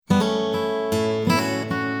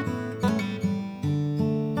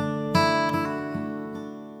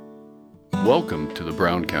Welcome to the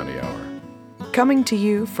Brown County Hour. Coming to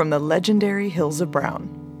you from the legendary Hills of Brown,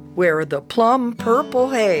 where the plum purple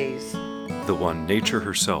haze, the one nature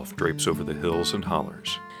herself drapes over the hills and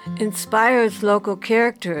hollers, inspires local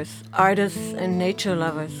characters, artists, and nature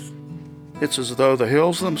lovers. It's as though the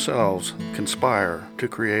hills themselves conspire to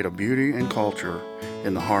create a beauty and culture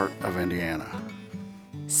in the heart of Indiana.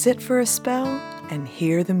 Sit for a spell and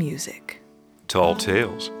hear the music. Tall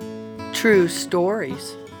tales, true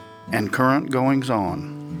stories, and current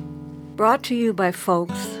goings-on. Brought to you by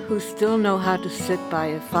folks who still know how to sit by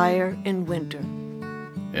a fire in winter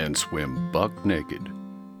and swim buck naked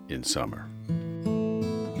in summer.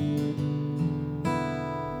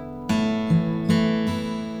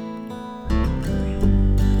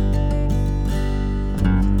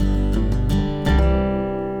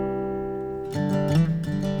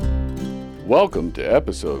 Welcome to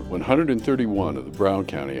episode 131 of the Brown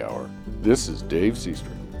County Hour. This is Dave Seastrom.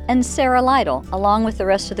 And Sarah Lytle, along with the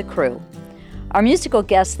rest of the crew. Our musical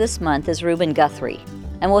guest this month is Reuben Guthrie,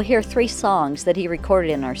 and we'll hear 3 songs that he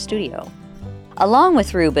recorded in our studio. Along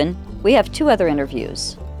with Reuben, we have 2 other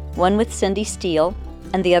interviews, one with Cindy Steele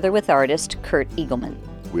and the other with artist Kurt Eagleman.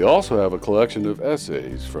 We also have a collection of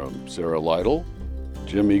essays from Sarah Lytle,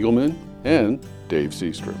 Jim Eagleman, and Dave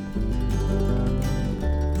Seastrom.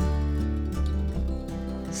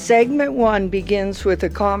 Segment 1 begins with a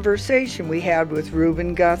conversation we had with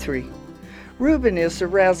Reuben Guthrie. Reuben is a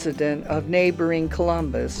resident of neighboring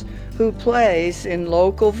Columbus who plays in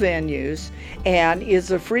local venues and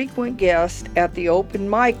is a frequent guest at the open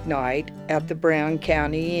mic night at the Brown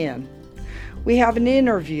County Inn. We have an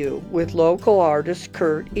interview with local artist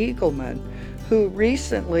Kurt Eagleman, who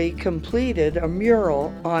recently completed a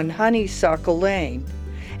mural on Honeysuckle Lane.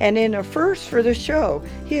 And in a first for the show,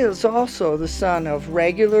 he is also the son of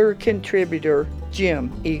regular contributor Jim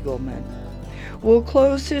Eagleman. We'll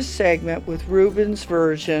close this segment with Reuben's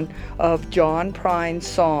version of John Prine's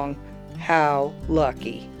song, How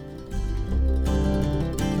Lucky.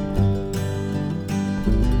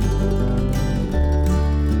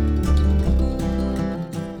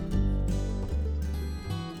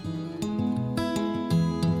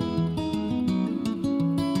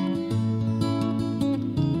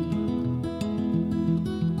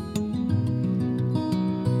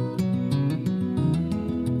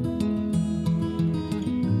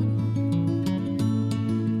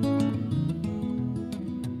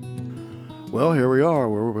 Well, here we are.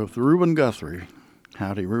 We're with Reuben Guthrie.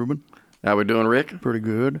 Howdy, Reuben. How we doing, Rick? Pretty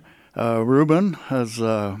good. Reuben has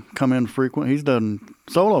come in frequent. He's done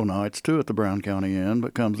solo nights, too, at the Brown County Inn,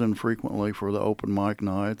 but comes in frequently for the open mic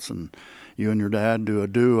nights. And you and your dad do a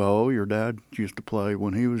duo. Your dad used to play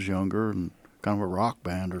when he was younger, and kind of a rock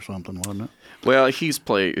band or something, wasn't it? Well, he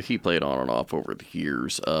played on and off over the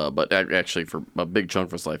years, but actually for a big chunk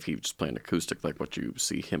of his life, he was just playing acoustic like what you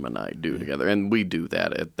see him and I do together. And we do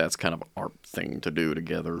that. That's kind of our thing to do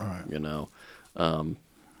together, right. You know.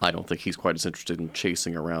 I don't think he's quite as interested in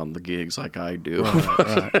chasing around the gigs like I do.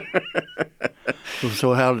 Right.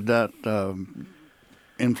 So how did that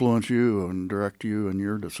influence you and direct you in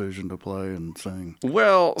your decision to play and sing?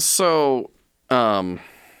 Well, so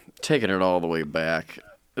taking it all the way back,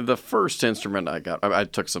 the first instrument I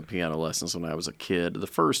took some piano lessons when I was a kid.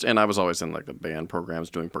 And I was always in like the band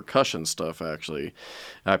programs doing percussion stuff, actually.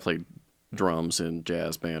 I played drums in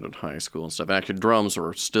jazz band in high school and stuff. And actually, drums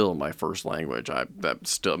were still my first language.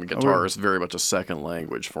 Guitar is very much a second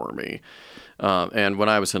language for me. And when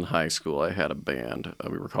I was in high school, I had a band.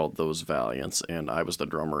 We were called Those Valiants, and I was the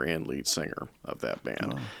drummer and lead singer of that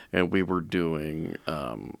band. Oh. And we were doing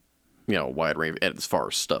a wide range as far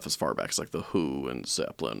back as like The Who and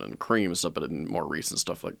Zeppelin and Cream and stuff, but in more recent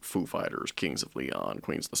stuff like Foo Fighters, Kings of Leon,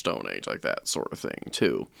 Queens of the Stone Age, like that sort of thing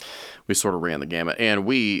too. We sort of ran the gamut, and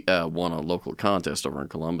we won a local contest over in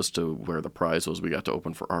Columbus to where the prize was we got to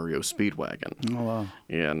open for REO Speedwagon. Oh, wow.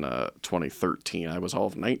 In 2013. I was all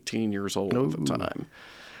of 19 years old at the time.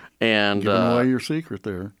 And giving away your secret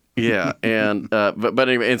there. Yeah, and but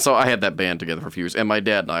anyway, and so I had that band together for a few years, and my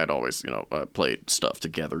dad and I had always, played stuff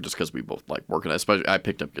together just because we both liked working. Especially, I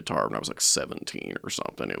picked up guitar when I was like 17 or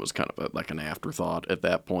something. It was kind of like an afterthought at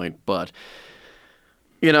that point, but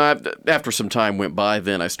after some time went by,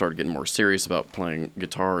 then I started getting more serious about playing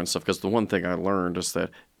guitar and stuff. Because the one thing I learned is that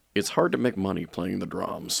it's hard to make money playing the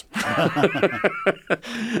drums.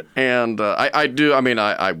 And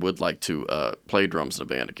I would like to play drums in a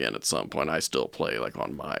band again at some point. I still play like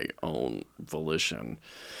on my own volition.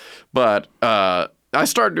 But I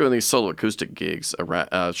started doing these solo acoustic gigs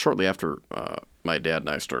shortly after my dad and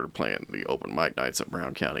I started playing the open mic nights at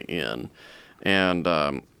Brown County Inn. And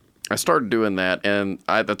I started doing that, and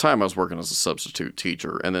at the time I was working as a substitute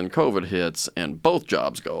teacher, and then COVID hits, and both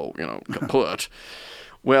jobs go, kaput.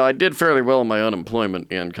 Well, I did fairly well in my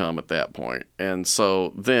unemployment income at that point, and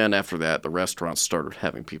so then after that, the restaurants started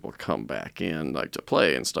having people come back in, like to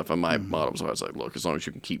play and stuff. And my motto was always like, "Look, as long as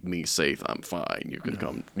you can keep me safe, I'm fine. You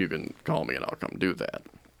can you can call me, and I'll come do that."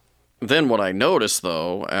 Then what I noticed,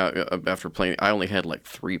 though, after playing, I only had like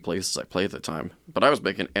 3 places I played at the time, but I was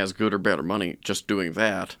making as good or better money just doing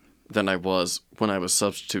that than I was when I was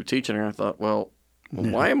substitute teaching. And I thought, well,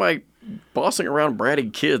 why am I bossing around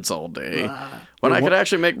bratty kids all day when I could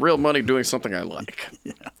actually make real money doing something I like?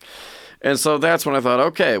 And so that's when I thought,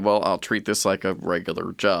 okay, well, I'll treat this like a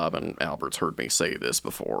regular job. And Albert's heard me say this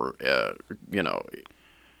before.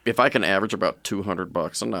 If I can average about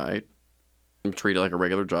 $200 a night and treat it like a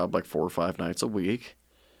regular job, like 4 or 5 nights a week,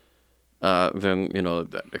 then,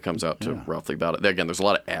 it comes out to roughly about it. Again, there's a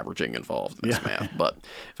lot of averaging involved in this math. But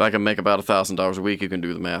if I can make about $1,000 a week, you can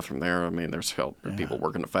do the math from there. I mean, there's people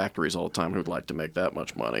working at factories all the time who'd like to make that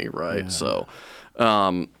much money, right? Yeah. So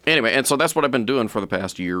anyway, and so that's what I've been doing for the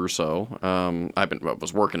past year or so. I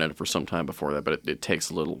was working at it for some time before that, but it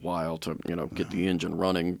takes a little while to, get the engine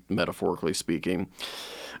running, metaphorically speaking.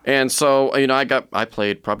 And so, I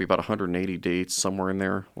played probably about 180 dates somewhere in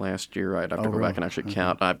there last year. I'd have to go back and actually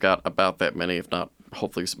count. I've got about that many, if not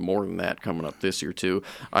hopefully more than that, coming up this year too.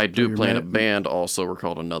 I do play in a band also. We're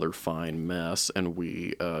called Another Fine Mess, and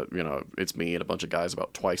we, it's me and a bunch of guys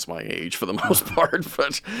about twice my age for the most part,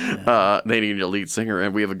 but they need a lead singer,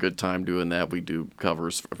 and we have a good time doing that. We do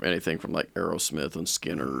covers for anything from like Aerosmith and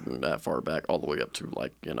Skinner and that far back all the way up to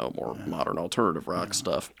like, more modern alternative rock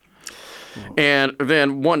stuff. And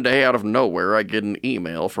then one day, out of nowhere, I get an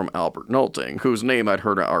email from Albert Nolting, whose name I'd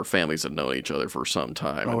heard. Our families had known each other for some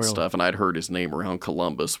time stuff, and I'd heard his name around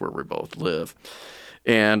Columbus, where we both live.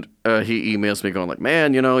 And he emails me going like,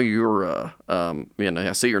 "Man, you're,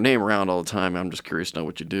 I see your name around all the time. I'm just curious to know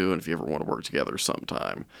what you do, and if you ever want to work together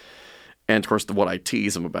sometime." And, of course, what I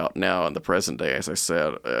tease him about now in the present day, as I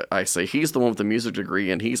said, I say he's the one with the music degree,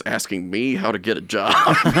 and he's asking me how to get a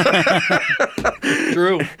job.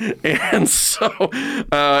 True. And so,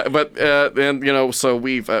 so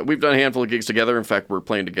we've done a handful of gigs together. In fact, we're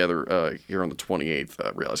playing together here on the 28th.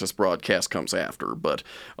 I realize this broadcast comes after, but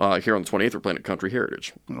here on the 28th, we're playing at Country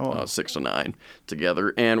Heritage, 6 to 9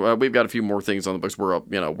 together. And we've got a few more things on the books. We're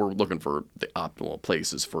looking for the optimal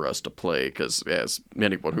places for us to play, because as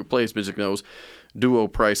anyone who plays music knows, duo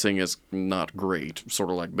pricing is not great, sort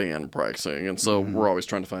of like band pricing, and so we're always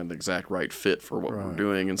trying to find the exact right fit for what we're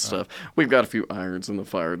doing and stuff. We've got a few irons in the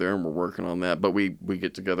fire there, and we're working on that, but we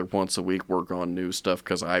get together once a week, work on new stuff,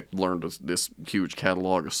 because I've learned this huge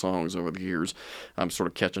catalog of songs over the years. I'm sort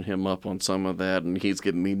of catching him up on some of that, and he's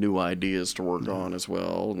giving me new ideas to work on as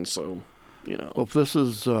well, and so, Well, if this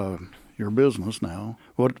is your business now,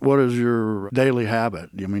 what is your daily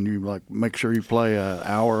habit? I mean, you like make sure you play an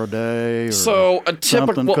hour a day, or so a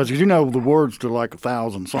typical, because the words to like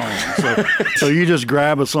 1,000 songs. So you just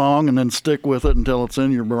grab a song and then stick with it until it's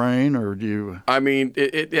in your brain, or do you? I mean,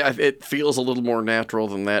 it feels a little more natural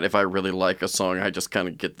than that. If I really like a song, I just kind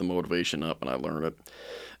of get the motivation up and I learn it.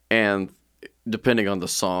 And depending on the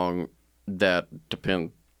song, that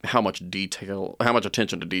depends. How much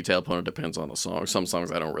attention to detail put, it depends on the song. Some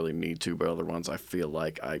songs I don't really need to, but other ones I feel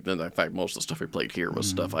like in fact, most of the stuff we played here was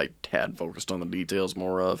stuff I had focused on the details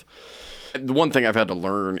more of. The one thing I've had to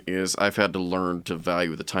learn is I've had to learn to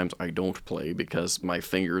value the times I don't play, because my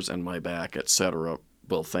fingers and my back, etc.,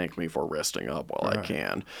 will thank me for resting up while I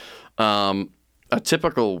can. A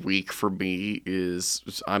typical week for me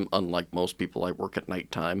is, I'm unlike most people, I work at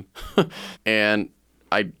nighttime, and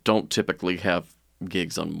I don't typically have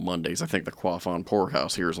gigs on Mondays. I think the Quaffon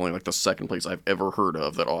Poorhouse here is only like the second place I've ever heard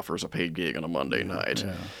of that offers a paid gig on a Monday night.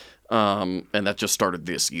 Yeah. And that just started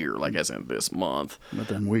this year, like as in this month. But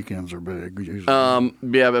then weekends are big usually.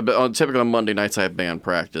 But typically on Monday nights I have band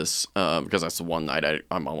practice, because that's the one night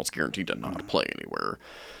I'm almost guaranteed to not play anywhere.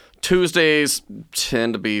 Tuesdays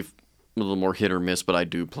tend to be a little more hit or miss, but I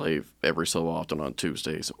do play every so often on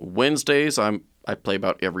Tuesdays. Wednesdays I play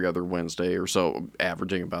about every other Wednesday or so,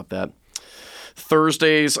 averaging about that.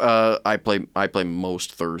 Thursdays, I play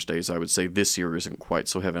most Thursdays. I would say this year isn't quite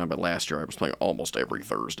so heavy, but last year I was playing almost every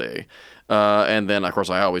Thursday. And then, of course,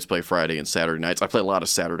 I always play Friday and Saturday nights. I play a lot of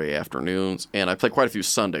Saturday afternoons, and I play quite a few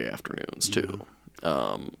Sunday afternoons, too.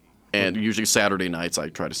 And usually Saturday nights I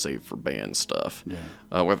try to save for band stuff.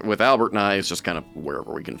 Yeah. With Albert and I, it's just kind of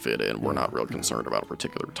wherever we can fit in. We're not real concerned about a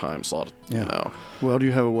particular time slot. Well, do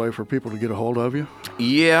you have a way for people to get a hold of you?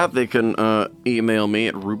 Yeah, they can email me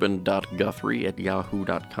at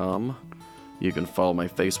ruben.guthrie@yahoo.com. You can follow my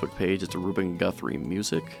Facebook page. It's Ruben Guthrie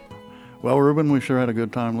Music. Well, Ruben, we sure had a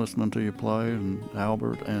good time listening to you play, and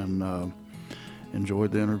Albert, and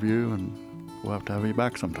enjoyed the interview, and we'll have to have you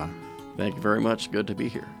back sometime. Thank you very much. Good to be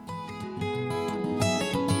here.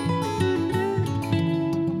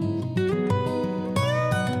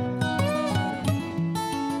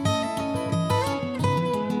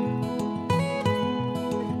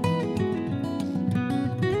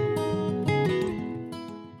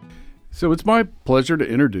 So it's my pleasure to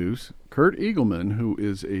introduce Kurt Eagleman, who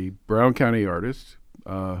is a Brown County artist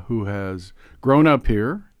who has grown up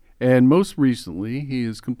here, and most recently he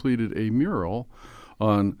has completed a mural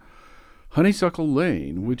on Honeysuckle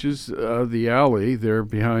Lane, which is the alley there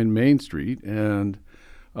behind Main Street, and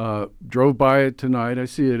drove by it tonight. I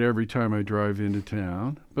see it every time I drive into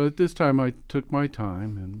town, but this time I took my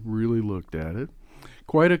time and really looked at it.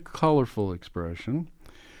 Quite a colorful expression.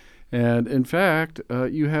 And in fact,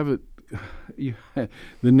 you have it.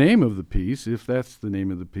 The name of the piece, if that's the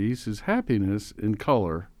name of the piece, is Happiness in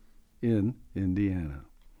Color in Indiana.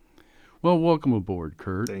 Well, welcome aboard,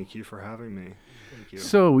 Kurt. Thank you for having me. Thank you.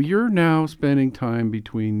 So you're now spending time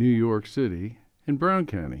between New York City and Brown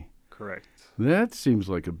County. Correct. That seems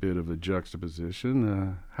like a bit of a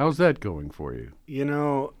juxtaposition. How's that going for you? You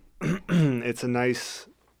know, it's a nice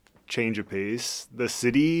change of pace. The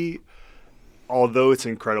city, although it's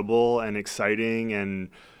incredible and exciting and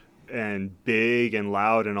big and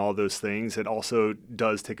loud and all those things, it also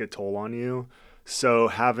does take a toll on you. So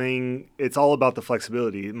it's all about the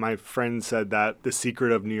flexibility. My friend said that the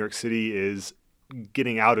secret of New York City is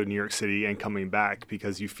getting out of New York City and coming back,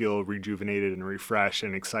 because you feel rejuvenated and refreshed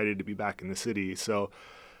and excited to be back in the city. So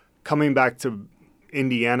coming back to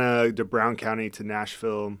Indiana, to Brown County, to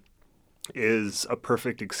Nashville is a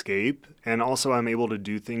perfect escape. And also I'm able to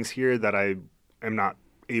do things here that I am not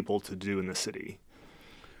able to do in the city.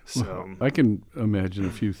 So I can imagine a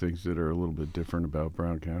few things that are a little bit different about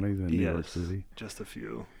Brown County than New York City. Just a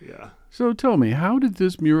few, yeah. So tell me, how did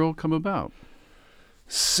this mural come about?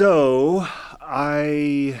 So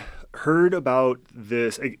I heard about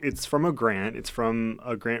this. It's from a grant. It's from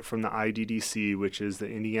a grant from the IDDC, which is the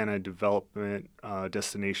Indiana Development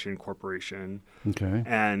Destination Corporation. Okay.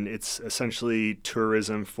 And it's essentially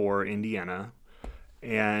tourism for Indiana.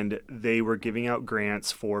 And they were giving out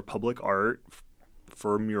grants for public art,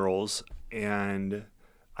 for murals, and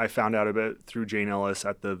I found out about it through Jane Ellis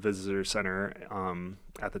at the Visitor Center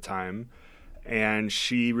at the time, and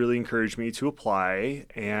she really encouraged me to apply,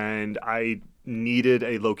 and I needed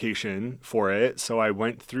a location for it, so I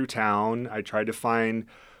went through town. I tried to find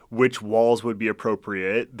which walls would be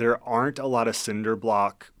appropriate. There aren't a lot of cinder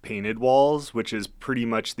block painted walls, which is pretty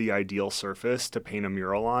much the ideal surface to paint a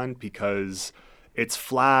mural on, because it's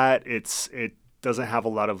flat, it doesn't have a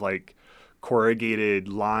lot of like corrugated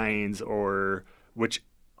lines, or which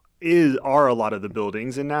are a lot of the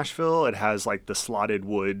buildings in Nashville. It has like the slotted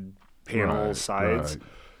wood panel sides. Right.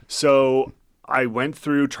 So I went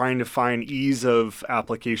through trying to find ease of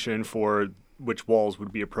application for which walls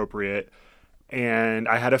would be appropriate. And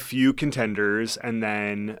I had a few contenders, and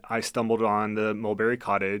then I stumbled on the Mulberry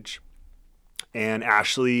Cottage, and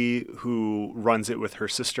Ashley, who runs it with her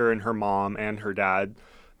sister and her mom and her dad,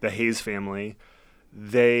 the Hayes family,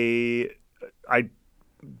 I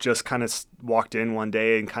just kind of walked in one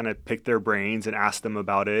day and kind of picked their brains and asked them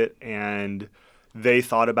about it. And they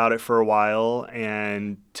thought about it for a while.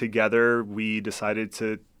 And together we decided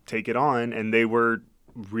to take it on. And they were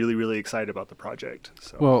really, really excited about the project.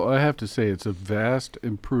 So. Well, I have to say it's a vast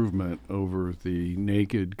improvement over the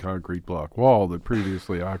naked concrete block wall that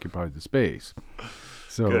previously occupied the space.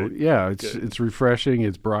 So, Good. Yeah, it's refreshing.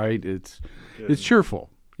 It's bright. It's cheerful,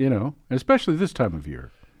 especially this time of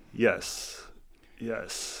year. Yes,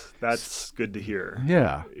 that's good to hear.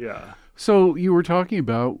 Yeah. So you were talking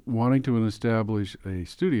about wanting to establish a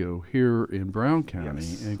studio here in Brown County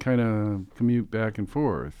and kind of commute back and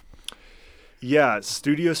forth. Yeah,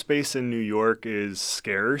 studio space in New York is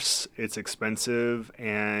scarce, it's expensive,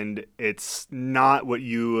 and it's not what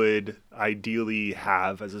you would ideally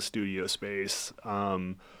have as a studio space.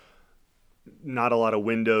 Not a lot of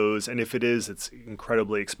windows, and if it is, it's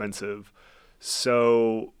incredibly expensive.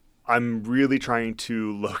 So I'm really trying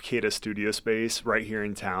to locate a studio space right here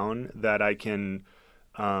in town that I can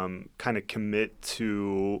kind of commit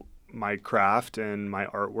to my craft and my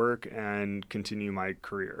artwork and continue my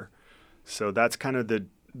career. So that's kind of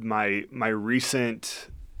my recent,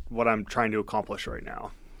 what I'm trying to accomplish right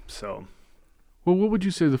now. So, well, what would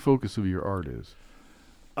you say the focus of your art is?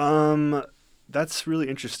 That's really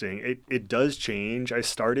interesting. It does change. I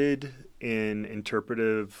started in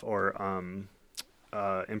interpretive or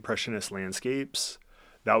impressionist landscapes.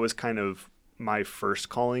 That was kind of my first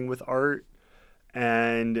calling with art.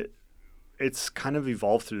 And it's kind of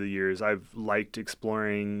evolved through the years. I've liked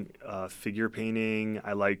exploring figure painting.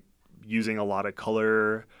 I like using a lot of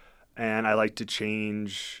color, and I like to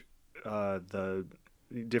change the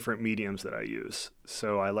different mediums that I use.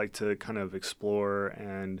 So I like to kind of explore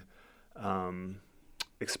and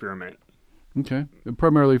experiment. Okay.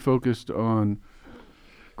 Primarily focused on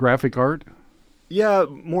graphic art? Yeah,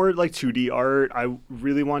 more like 2D art. I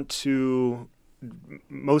really want to,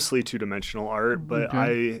 mostly two-dimensional art, but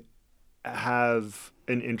I have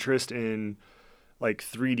an interest in like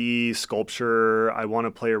 3D sculpture. I want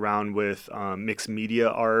to play around with mixed media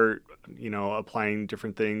art, applying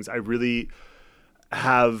different things. I really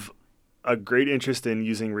have a great interest in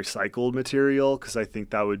using recycled material because I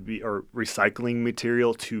think that would be, or recycling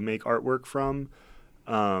material to make artwork from.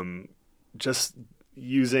 Just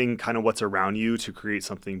using kind of what's around you to create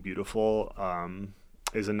something beautiful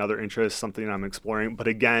is another interest, something I'm exploring. But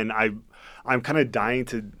again, I'm kind of dying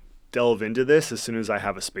to delve into this as soon as I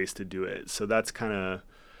have a space to do it. So that's kind of,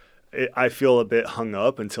 I feel a bit hung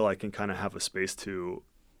up until I can kind of have a space to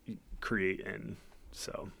create in.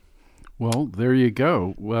 So. Well, there you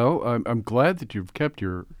go. Well, I'm glad that you've kept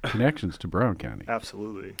your connections to Brown County.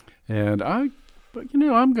 Absolutely. And I'm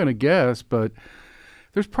going to guess, but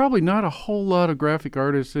there's probably not a whole lot of graphic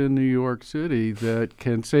artists in New York City that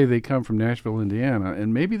can say they come from Nashville, Indiana,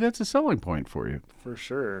 and maybe that's a selling point for you. For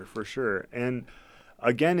sure. And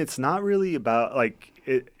again, it's not really about,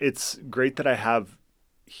 it's great that I have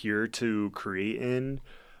here to create in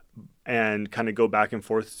and kind of go back and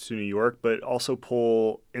forth to New York, but also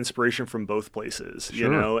pull inspiration from both places,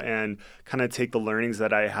 and kind of take the learnings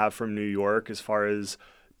that I have from New York as far as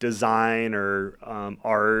design or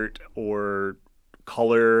art or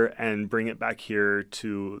color and bring it back here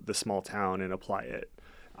to the small town and apply it.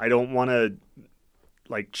 I don't want to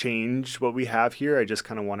change what we have here. I just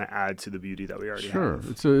kind of want to add to the beauty that we already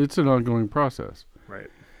have. Sure. It's an ongoing process. Right.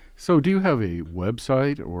 So do you have a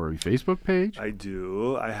website or a Facebook page? I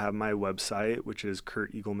do. I have my website, which is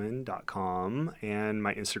kurteagleman.com, and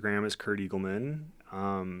my Instagram is Kurt Eagleman.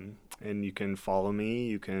 And you can follow me.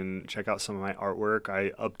 You can check out some of my artwork.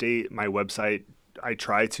 I update my website. I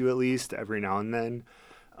try to at least every now and then.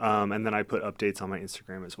 And then I put updates on my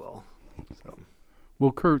Instagram as well. So.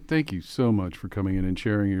 Well, Kurt, thank you so much for coming in and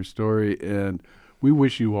sharing your story, and we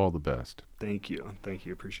wish you all the best. Thank you.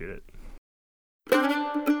 Appreciate it.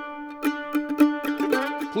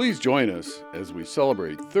 Please join us as we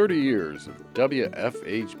celebrate 30 years of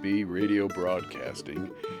WFHB radio broadcasting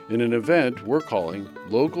in an event we're calling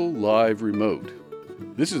Local Live Remote.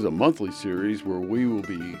 This is a monthly series where we will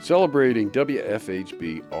be celebrating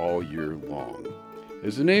WFHB all year long.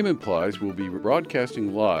 As the name implies, we'll be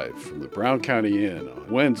broadcasting live from the Brown County Inn on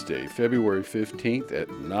Wednesday, February 15th at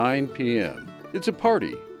 9 p.m. It's a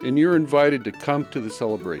party, and you're invited to come to the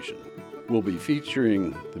celebration. We'll be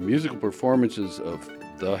featuring the musical performances of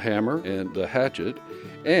The Hammer and The Hatchet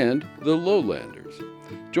and The Lowlanders.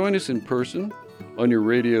 Join us in person, on your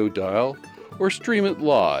radio dial, or stream it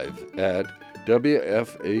live at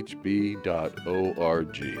wfhb.org.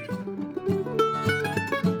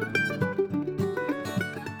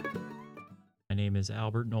 My name is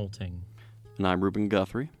Albert Nolting. And I'm Reuben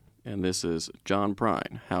Guthrie, and this is John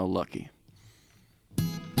Prine, How Lucky.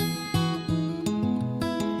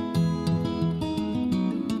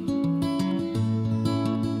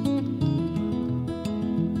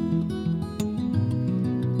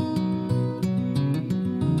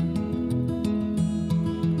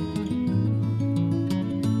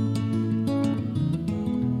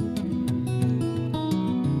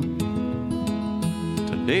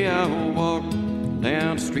 Today I walk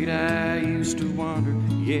down the street I used to wander,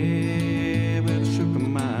 yeah, with a shook of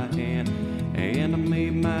my hand, and I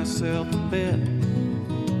made myself a bet.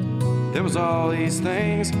 There was all these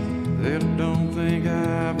things that I don't think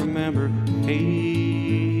I remember.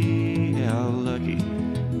 Hey, how lucky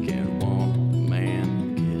can one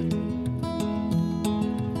man get?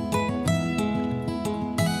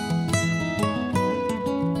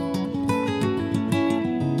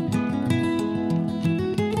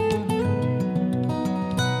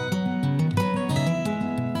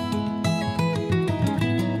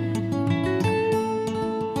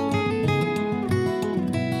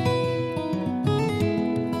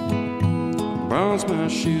 Bronze my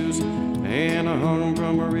shoes and I hung 'em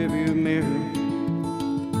from a rearview mirror.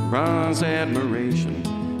 Bronze admiration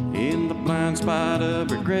in the blind spot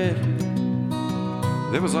of regret.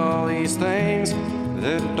 There was all these things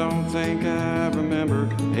that I don't think I remember.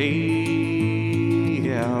 Hey,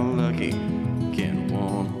 how lucky can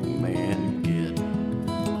one man get?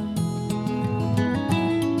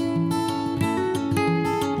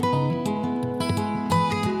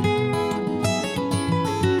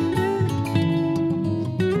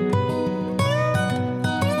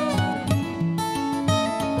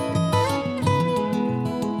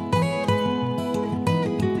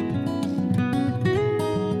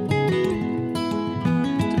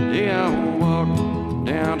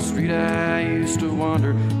 Down the street I used to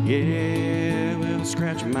wander, yeah, with a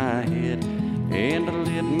scratch in my head, and I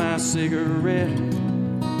lit my cigarette.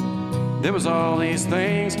 There was all these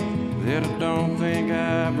things that I don't think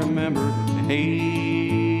I remember.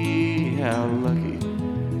 Hey, how lucky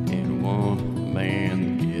can one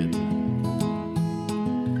man get?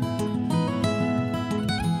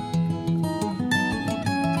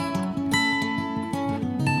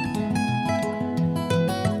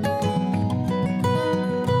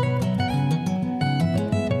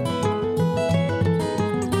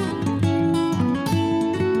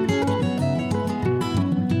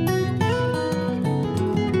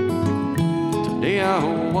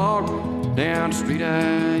 Down the street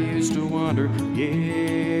I used to wander,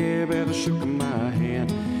 yeah, but I shook my hand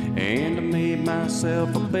and I made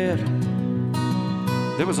myself a bet.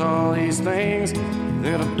 There was all these things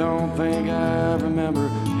that I don't think I remember.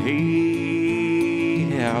 Hey,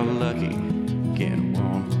 how lucky can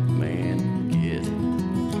one man get?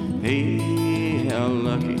 Hey, how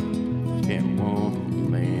lucky can one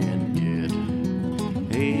man get?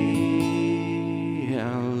 Hey,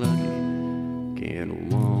 how lucky can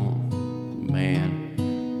one man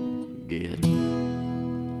get?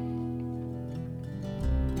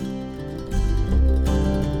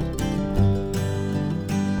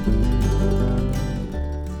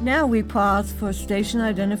 Now we pause for station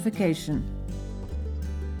identification.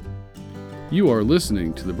 You are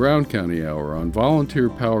listening to the Brown County Hour on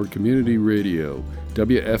volunteer-powered community radio,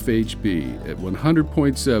 WFHB, at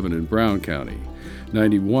 100.7 in Brown County,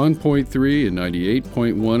 91.3 and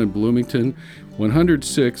 98.1 in Bloomington,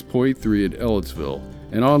 106.3 in Ellettsville,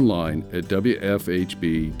 and online at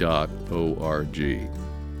wfhb.org.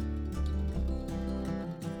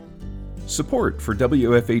 Support for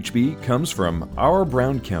WFHB comes from Our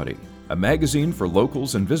Brown County, a magazine for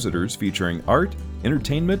locals and visitors featuring art,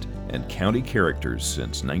 entertainment, and county characters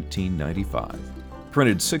since 1995.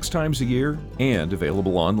 Printed 6 times a year and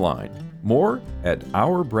available online. More at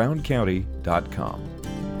ourbrowncounty.com.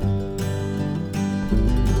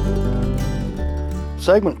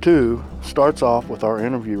 Segment 2 starts off with our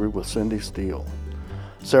interview with Cindy Steele.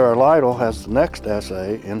 Sarah Lytle has the next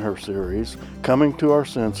essay in her series, Coming to Our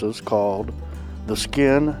Senses, called The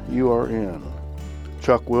Skin You Are In.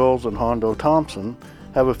 Chuck Wills and Hondo Thompson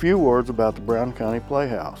have a few words about the Brown County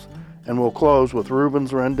Playhouse, and we'll close with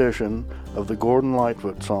Ruben's rendition of the Gordon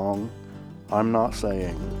Lightfoot song, I'm Not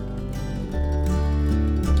Saying.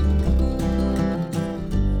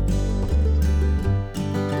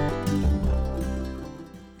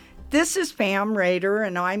 This is Pam Rader,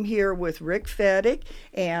 and I'm here with Rick Feddick,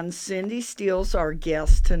 and Cindy Steele's our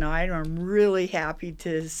guest tonight. I'm really happy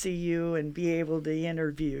to see you and be able to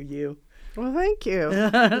interview you. Well, thank you.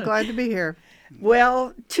 I'm glad to be here.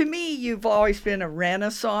 Well, to me, you've always been a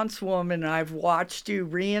Renaissance woman. I've watched you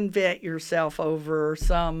reinvent yourself over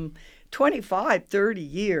some 25, 30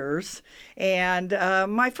 years. And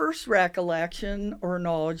my first recollection or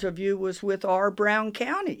knowledge of you was with Our Brown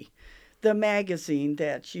County, the magazine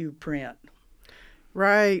that you print.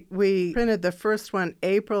 Right. We printed the first one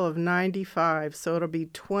April of 95, so it'll be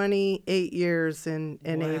 28 years in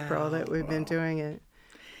April that we've been doing it.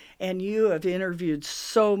 And you have interviewed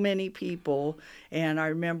so many people, and I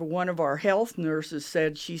remember one of our health nurses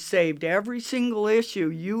said she saved every single issue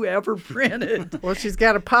you ever printed. Well, she's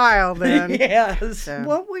got a pile then. Yes. So.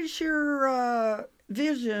 What was your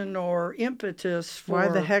vision or impetus for... Why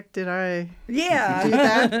the heck did I do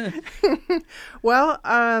that? Well,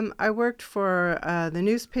 I worked for the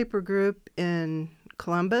newspaper group in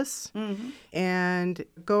Columbus, and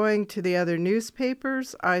going to the other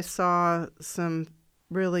newspapers, I saw some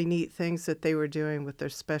really neat things that they were doing with their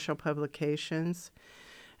special publications.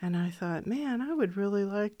 And I thought, man, I would really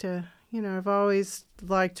like to, I've always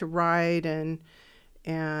liked to write and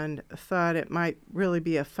thought it might really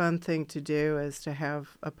be a fun thing to do is to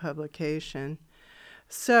have a publication.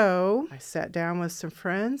 So I sat down with some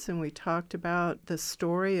friends and we talked about the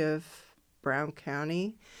story of Brown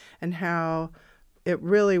County and how it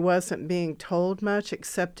really wasn't being told much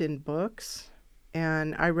except in books.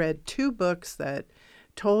 And I read 2 books that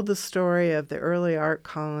told the story of the early art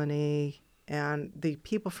colony and the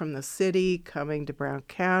people from the city coming to Brown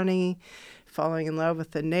County, falling in love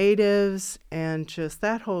with the natives, and just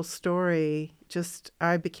that whole story,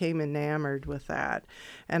 I became enamored with that.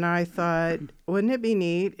 And I thought, wouldn't it be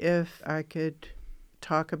neat if I could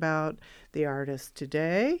talk about the artists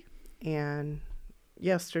today and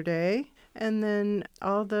yesterday, and then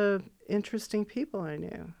all the interesting people I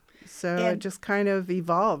knew. So it just kind of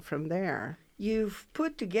evolved from there. you've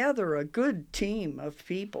put together a good team of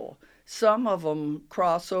people. Some of them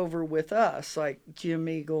cross over with us, like Jim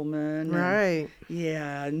Eagleman. Right.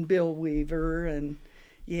 And Bill Weaver, and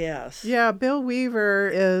yes. Yeah, Bill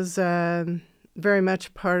Weaver is very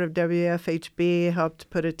much part of WFHB, helped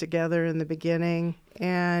put it together in the beginning.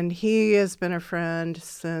 And he has been a friend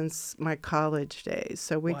since my college days.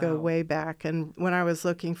 So we go way back. And when I was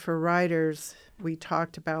looking for writers, we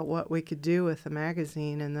talked about what we could do with the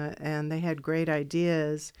magazine, and they had great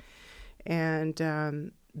ideas.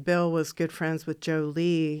 And Bill was good friends with Joe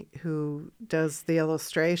Lee, who does the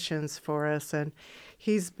illustrations for us, and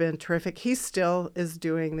he's been terrific. He still is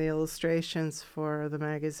doing the illustrations for the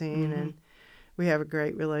magazine, and we have a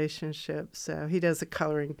great relationship. So he does a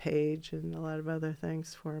coloring page and a lot of other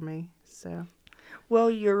things for me. So, well,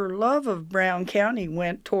 your love of Brown County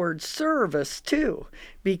went towards service too,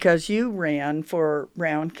 because you ran for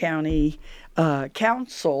Brown County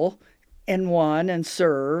Council and won and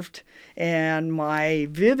served. And my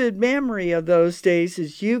vivid memory of those days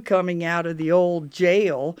is you coming out of the old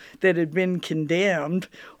jail that had been condemned,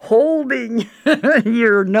 holding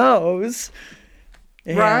your nose.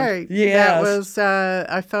 And, right. Yes. That was,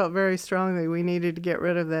 I felt very strongly we needed to get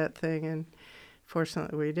rid of that thing, and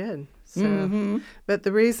fortunately we did. So, But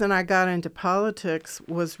the reason I got into politics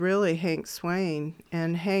was really Hank Swain,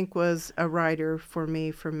 and Hank was a writer for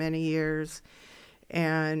me for many years,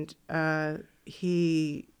 and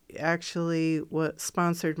he actually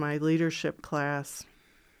sponsored my leadership class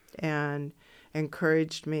and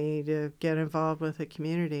encouraged me to get involved with the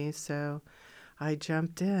community, so I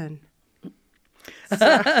jumped in.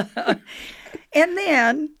 So. And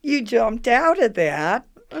then you jumped out of that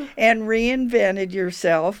and reinvented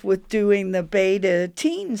yourself with doing the Beta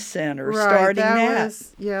Teen Center, starting that.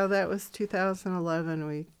 That was 2011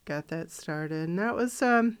 we got that started, and that was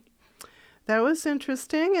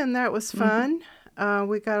interesting, and that was fun.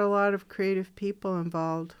 We got a lot of creative people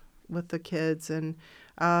involved with the kids, and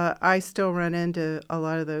I still run into a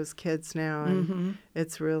lot of those kids now, and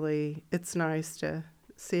it's nice to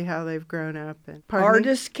see how they've grown up. And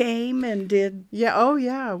artists came and did.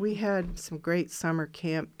 Yeah, we had some great summer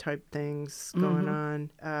camp type things going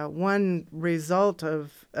on. One result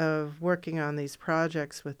of working on these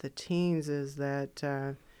projects with the teens is that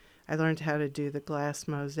I learned how to do the glass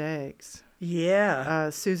mosaics.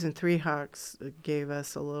 Yeah. Susan Threehawks gave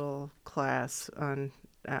us a little class on.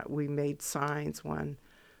 We made signs one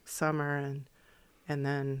summer, and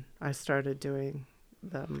then I started doing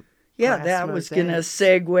them. Yeah, that was going to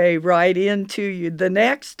segue right into the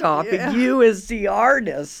next topic. Yeah. You as the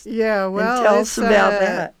artist. Yeah, well, and tell us about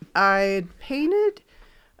that. I painted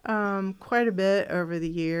quite a bit over the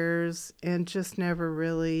years, and just never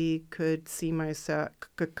really could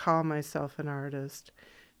call myself an artist.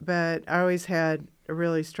 But I always had a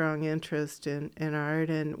really strong interest in art,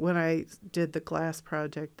 and when I did the glass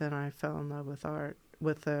project, then I fell in love with art,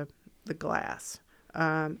 with the glass.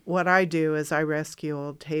 What I do is I rescue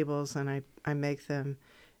old tables, and I make them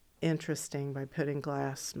interesting by putting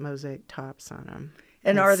glass mosaic tops on them.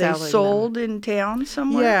 And are they sold in town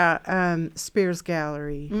somewhere? Yeah, Spears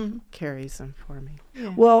Gallery carries them for me.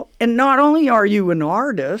 Yeah. Well, and not only are you an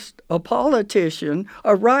artist, a politician,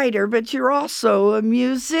 a writer, but you're also a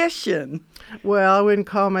musician. Well, I wouldn't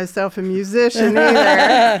call myself a musician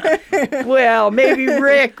either. Well, maybe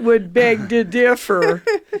Rick would beg to differ.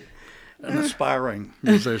 An aspiring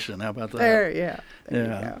musician. How about that? There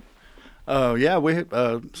you go. We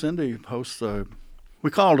Cindy hosts we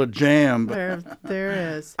call it a jam. But there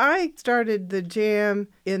is. I started the jam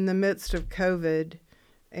in the midst of COVID,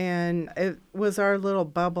 and it was our little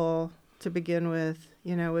bubble to begin with.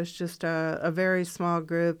 You know, it was just a very small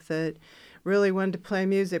group that really wanted to play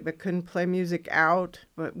music but couldn't play music out.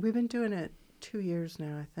 But we've been doing it 2 years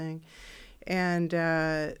now, I think. And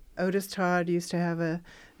Otis Todd used to have a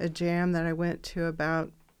jam that I went to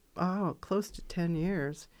about, close to 10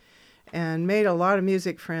 years. And made a lot of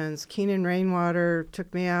music friends. Keenan Rainwater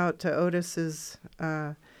took me out to Otis's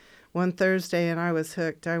one Thursday, and I was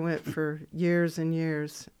hooked. I went for years and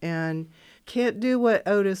years. And can't do what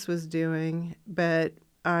Otis was doing, but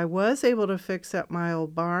I was able to fix up my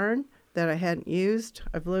old barn that I hadn't used.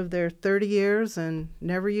 I've lived there 30 years and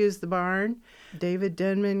never used the barn. David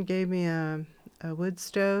Denman gave me a wood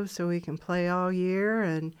stove so we can play all year,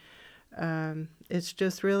 and it's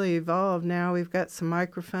just really evolved. Now we've got some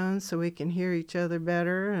microphones so we can hear each other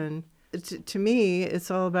better, and to me,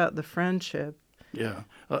 it's all about the friendship. Yeah,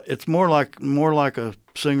 it's more like a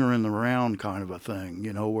singer in the round kind of a thing,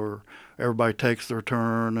 where everybody takes their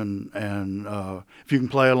turn, and if you can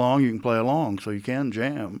play along, you can play along, so you can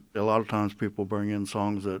jam. A lot of times people bring in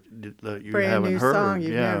songs that you Brand haven't new heard. song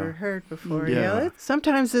you've never heard before. Yeah.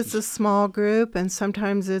 Sometimes it's a small group, and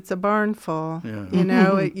sometimes it's a barn full.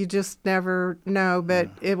 Yeah. You just never know. But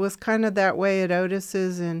it was kind of that way at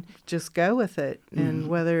Otis's, and just go with it. And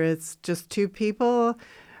whether it's just two people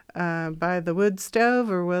by the wood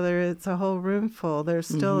stove or whether it's a whole room full, there's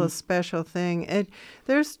still a special thing. And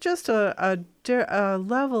there's just a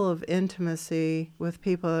level of intimacy with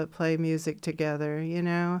people that play music together,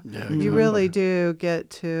 Yeah, You really do get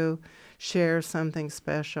to share something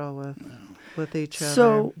special with each other.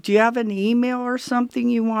 So, do you have an email or something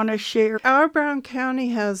you want to share? Our Brown County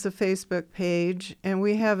has a Facebook page, and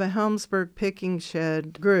we have a Helmsburg Picking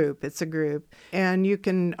Shed group. It's a group. And you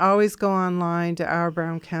can always go online to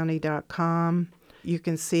ourbrowncounty.com. You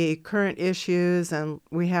can see current issues, and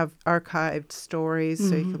we have archived stories,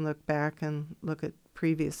 so you can look back and look at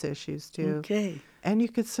previous issues, too. Okay. And you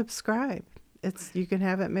could subscribe. You can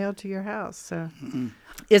have it mailed to your house. So.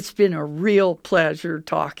 It's been a real pleasure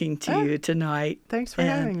talking to you tonight. Thanks for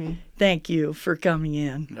having me. Thank you for coming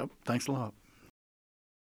in. Yep, thanks a lot.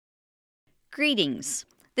 Greetings.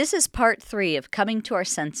 This is part 3 of Coming to Our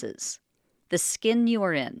Senses, The Skin You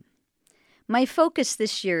Are In. My focus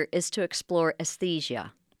this year is to explore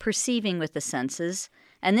aesthesia, perceiving with the senses,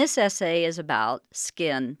 and this essay is about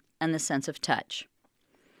skin and the sense of touch.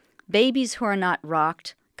 Babies who are not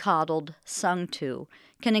rocked, coddled, sung to,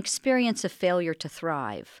 can experience a failure to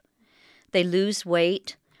thrive. They lose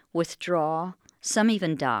weight, withdraw, some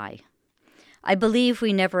even die. I believe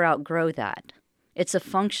we never outgrow that. It's a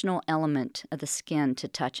functional element of the skin to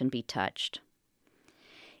touch and be touched.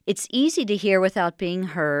 It's easy to hear without being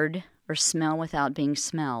heard or smell without being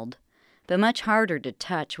smelled, but much harder to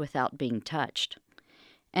touch without being touched.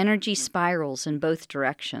 Energy spirals in both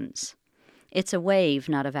directions. It's a wave,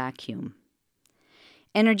 not a vacuum.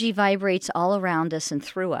 Energy vibrates all around us and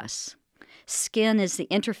through us. Skin is the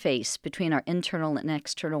interface between our internal and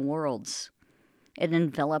external worlds. It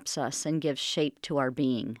envelops us and gives shape to our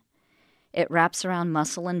being. It wraps around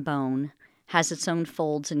muscle and bone, has its own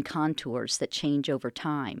folds and contours that change over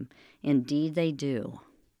time. Indeed, they do.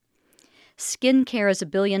 Skincare is a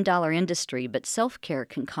billion-dollar industry, but self-care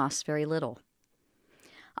can cost very little.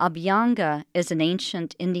 Abhyanga is an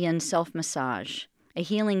ancient Indian self-massage, a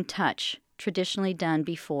healing touch traditionally done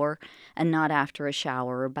before and not after a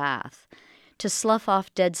shower or bath, to slough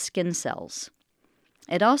off dead skin cells.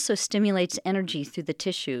 It also stimulates energy through the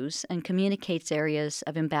tissues and communicates areas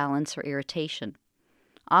of imbalance or irritation.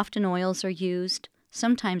 Often oils are used,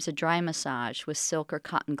 sometimes a dry massage with silk or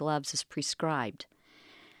cotton gloves is prescribed.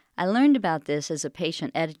 I learned about this as a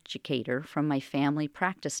patient educator from my family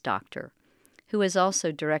practice doctor, who is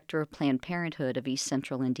also director of Planned Parenthood of East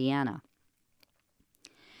Central Indiana.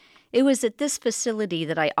 It was at this facility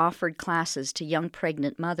that I offered classes to young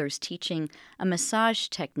pregnant mothers teaching a massage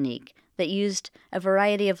technique that used a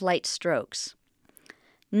variety of light strokes.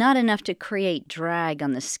 Not enough to create drag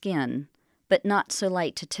on the skin, but not so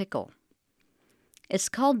light to tickle. It's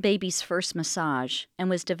called Baby's First Massage and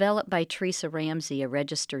was developed by Teresa Ramsey, a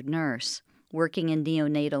registered nurse, working in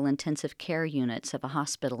neonatal intensive care units of a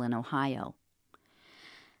hospital in Ohio.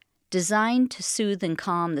 Designed to soothe and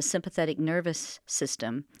calm the sympathetic nervous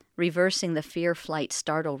system, reversing the fear, flight,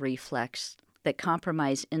 startle reflex that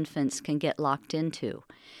compromised infants can get locked into,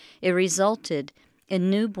 it resulted in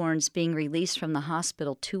newborns being released from the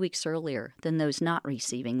hospital 2 weeks earlier than those not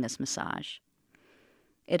receiving this massage.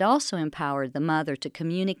 It also empowered the mother to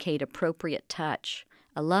communicate appropriate touch,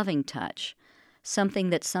 a loving touch, something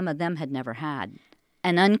that some of them had never had,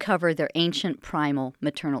 and uncover their ancient primal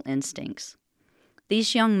maternal instincts.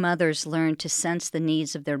 These young mothers learned to sense the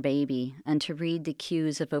needs of their baby and to read the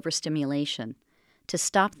cues of overstimulation, to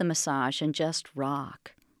stop the massage and just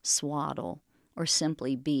rock, swaddle, or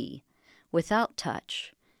simply be, without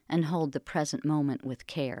touch, and hold the present moment with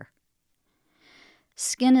care.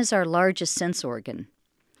 Skin is our largest sense organ.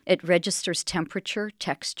 It registers temperature,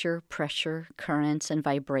 texture, pressure, currents, and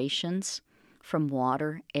vibrations from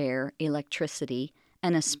water, air, electricity,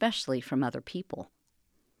 and especially from other people.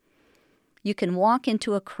 You can walk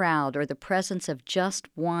into a crowd or the presence of just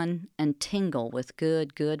one and tingle with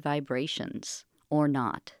good vibrations, or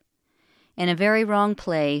not. In a very wrong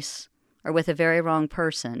place, or with a very wrong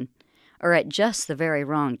person, or at just the very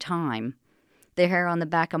wrong time, the hair on the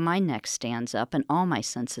back of my neck stands up and all my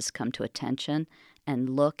senses come to attention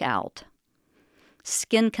and look out.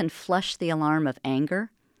 Skin can flush the alarm of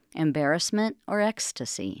anger, embarrassment, or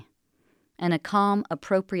ecstasy. and a calm,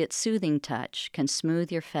 appropriate soothing touch can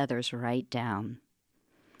smooth your feathers right down.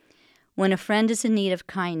 When a friend is in need of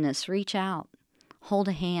kindness, reach out, hold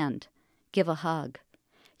a hand, give a hug.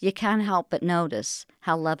 You can't help but notice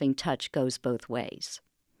how loving touch goes both ways.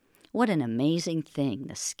 What an amazing thing,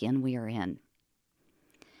 the skin we are in.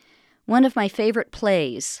 One of my favorite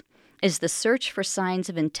plays is The Search for Signs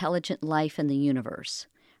of Intelligent Life in the Universe,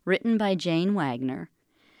 written by Jane Wagner.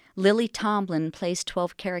 Lily Tomlin plays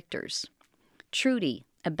 12 characters. Trudy,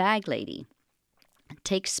 a bag lady,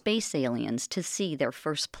 takes space aliens to see their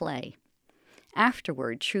first play.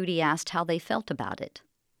 Afterward, Trudy asked how they felt about it.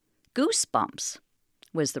 "Goosebumps,"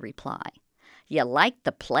 was the reply. "You liked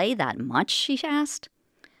the play that much?" she asked.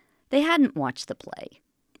 They hadn't watched the play.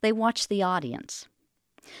 They watched the audience.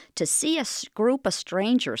 To see a group of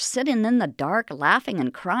strangers sitting in the dark laughing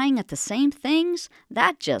and crying at the same things,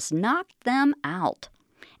 that just knocked them out.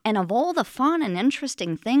 And of all the fun and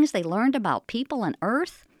interesting things they learned about people and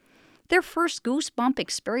Earth, their first goosebump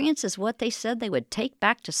experience is what they said they would take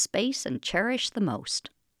back to space and cherish the most.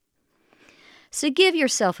 So give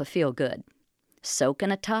yourself a feel-good. Soak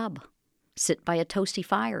in a tub. Sit by a toasty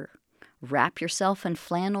fire. Wrap yourself in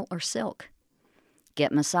flannel or silk.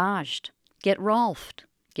 Get massaged. Get rolfed.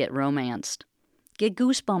 Get romanced. Get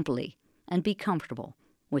goosebumpily and be comfortable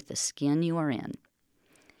with the skin you are in.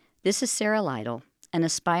 This is Sarah Lytle, an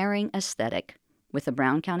aspiring aesthetic with the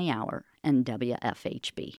Brown County Hour and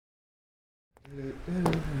WFHB.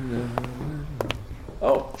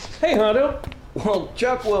 Oh, hey, Hondo. Well,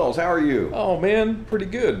 Chuck Wells, how are you? Oh, man, pretty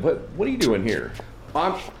good. What are you doing here?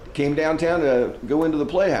 I came downtown to go into the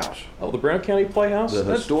Playhouse. Oh, the Brown County Playhouse? The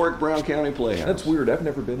historic Brown County Playhouse. That's weird. I've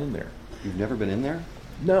never been in there. You've never been in there?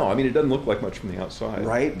 No, I mean, it doesn't look like much from the outside.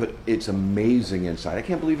 Right, but it's amazing inside. I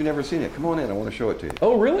can't believe you've never seen it. Come on in. I want to show it to you.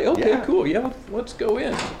 Oh, really? Okay, Yeah. cool. Yeah, let's go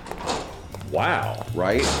in. Wow.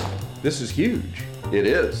 Right? This is huge. It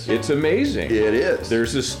is. It's amazing. It is.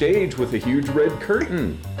 There's a stage with a huge red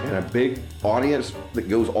curtain. And a big audience that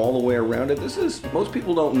goes all the way around it. Most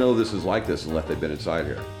people don't know this is like this unless they've been inside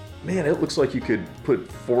here. Man, it looks like you could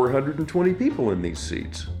put 420 people in these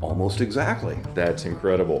seats. Almost exactly. That's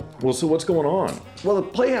incredible. Well, so what's going on? Well, the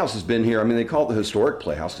Playhouse has been here. I mean, they call it the historic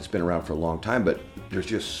Playhouse. It's been around for a long time, but there's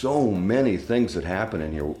just so many things that happen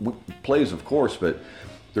in here. Plays, of course, but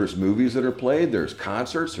there's movies that are played, there's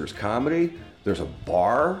concerts, there's comedy, there's a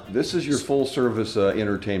bar. This is your full-service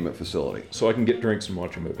entertainment facility. So I can get drinks and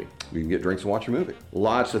watch a movie. You can get drinks and watch a movie.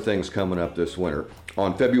 Lots of things coming up this winter.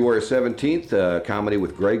 On February 17th, comedy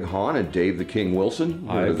with Greg Hahn and Dave the King Wilson.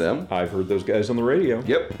 Heard of them? I've heard those guys on the radio.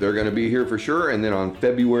 Yep, they're going to be here for sure. And then on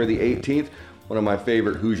February the 18th, one of my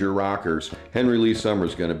favorite Hoosier rockers, Henry Lee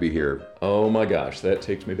Summers, going to be here. Oh my gosh, that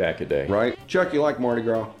takes me back a day. Right? Chuck, you like Mardi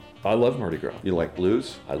Gras? I love Mardi Gras. You like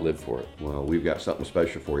blues? I live for it. Well, we've got something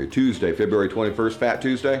special for you. Tuesday, February 21st, Fat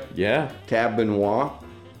Tuesday. Yeah. Tab Benoit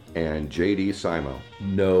and J.D. Simo.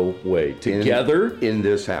 No way. Together? In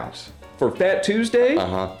this house. For Fat Tuesday?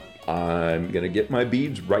 Uh-huh. I'm going to get my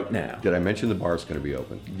beads right now. Did I mention the bar's going to be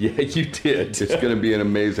open? Yeah, you did. It's going to be an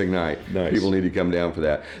amazing night. Nice. People need to come down for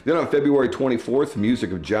that. Then on February 24th,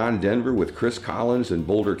 music of John Denver with Chris Collins and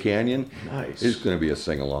Boulder Canyon. Nice. It's going to be a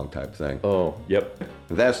sing-along type thing. Oh, yep.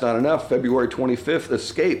 If that's not enough, February 25th,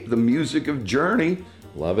 Escape, the music of Journey.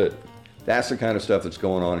 Love it. That's the kind of stuff that's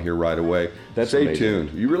going on here right away. Stay amazing.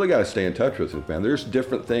 tuned. You really got to stay in touch with us, man. There's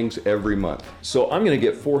different things every month. So I'm going to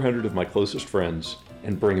get 400 of my closest friends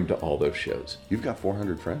and bring them to all those shows. You've got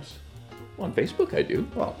 400 friends? On Facebook, I do.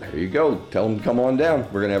 Well, there you go. Tell them to come on down.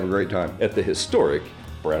 We're going to have a great time. At the historic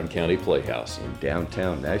Brown County Playhouse in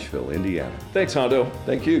downtown Nashville, Indiana. Thanks, Hondo.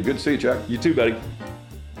 Thank you. Good to see you, Chuck. You too, buddy.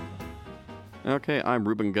 Okay, I'm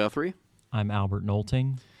Reuben Guthrie. I'm Albert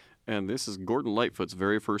Nolting. And this is Gordon Lightfoot's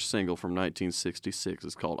very first single from 1966.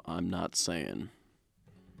 It's called I'm Not Saying.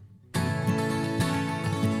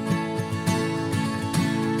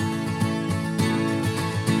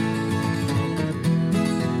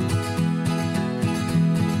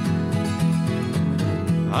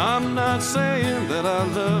 I'm not saying that I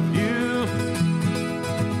love you.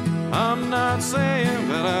 I'm not saying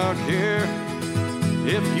that I'll care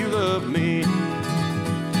if you love me.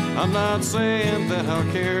 I'm not saying that I'll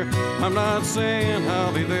care. I'm not saying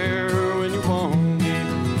I'll be there when you want me.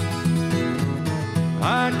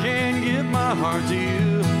 I can't give my heart to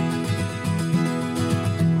you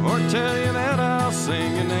or tell you that I'll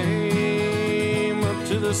sing your name up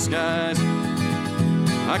to the skies.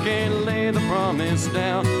 I can't lay the promise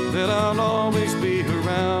down that I'll always be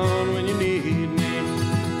around when you need me.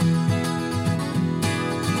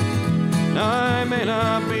 I may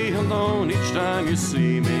not be alone each time you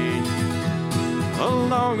see me,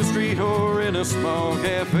 along the street or in a small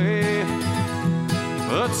cafe.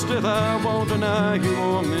 but still I won't deny you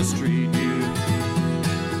or mistreat you.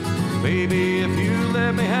 Baby, if you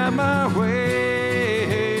let me have my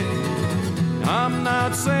way, I'm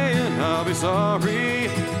not saying I'll be sorry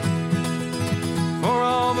for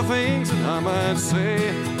all the things that I might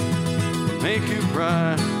say, make you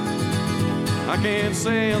cry. I can't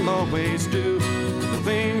say I'll always do the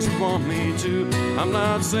things you want me to. I'm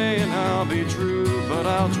not saying I'll be true, but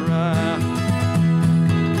I'll try.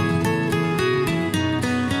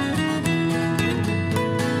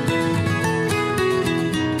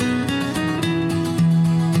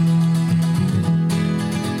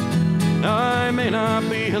 I may not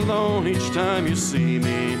be alone each time you see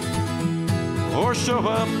me, or show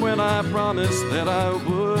up when I promised that I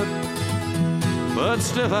would, but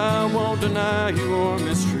still I won't deny you or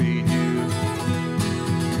mistreat you.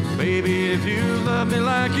 Baby, if you love me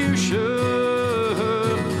like you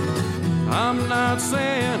should, I'm not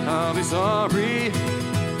saying I'll be sorry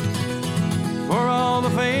for all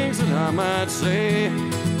the things that I might say,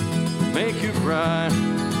 make you cry.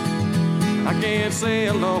 I can't say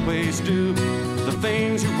I'll always do the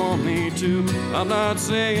things you want me to. I'm not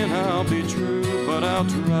saying I'll be true, but I'll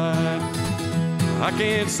try. I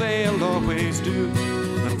can't say I'll always do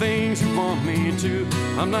the things you want me to.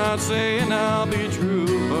 I'm not saying I'll be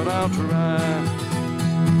true, but I'll try.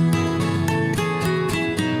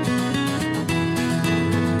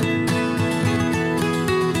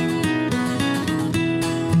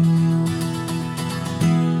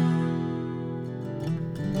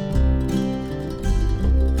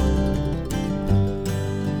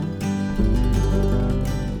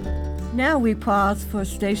 Now we pause for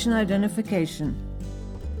station identification.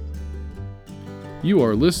 You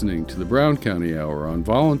are listening to the Brown County Hour on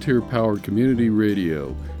volunteer-powered community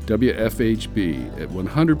radio, WFHB, at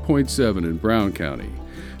 100.7 in Brown County,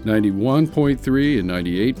 91.3 and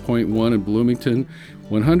 98.1 in Bloomington,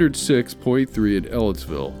 106.3 at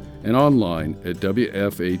Ellettsville, and online at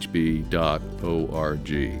wfhb.org.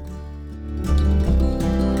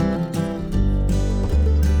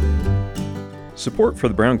 Support for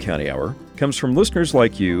the Brown County Hour comes from listeners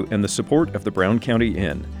like you and the support of the Brown County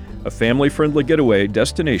Inn, a family-friendly getaway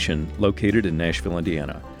destination located in Nashville,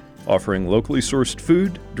 Indiana, offering locally sourced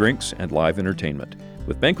food, drinks, and live entertainment,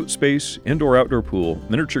 with banquet space, indoor-outdoor pool,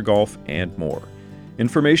 miniature golf, and more.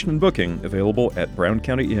 Information and booking available at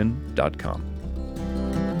browncountyin.com.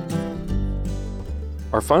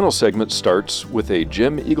 Our final segment starts with a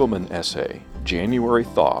Jim Eagleman essay, January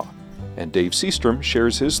Thaw, and Dave Seastrom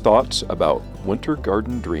shares his thoughts about winter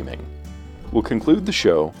garden dreaming. We'll conclude the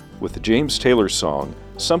show with the James Taylor song,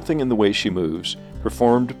 Something in the Way She Moves,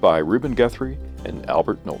 performed by Reuben Guthrie and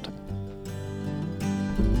Albert Knowlton.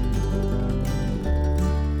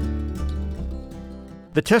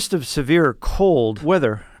 The test of severe cold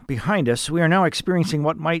weather behind us, we are now experiencing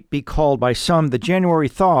what might be called by some the January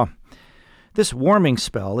thaw. This warming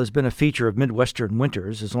spell has been a feature of Midwestern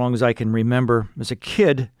winters as long as I can remember. As a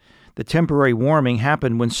kid, the temporary warming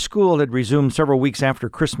happened when school had resumed several weeks after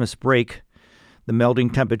Christmas break, the melting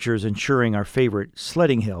temperatures ensuring our favorite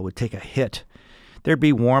sledding hill would take a hit. There'd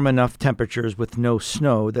be warm enough temperatures with no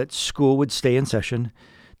snow that school would stay in session,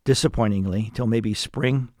 disappointingly, till maybe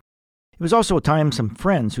spring. It was also a time some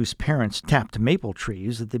friends whose parents tapped maple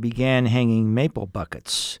trees that they began hanging maple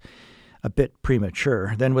buckets. A bit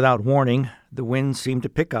premature. Then, without warning, the wind seemed to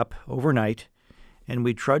pick up overnight, and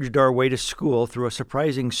we trudged our way to school through a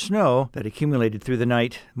surprising snow that accumulated through the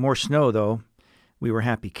night. More snow, though. We were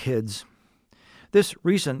happy kids. This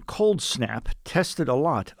recent cold snap tested a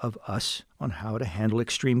lot of us on how to handle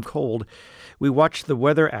extreme cold. We watched the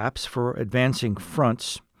weather apps for advancing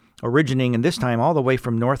fronts, originating, and this time all the way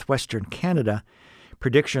from northwestern Canada.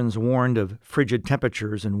 Predictions warned of frigid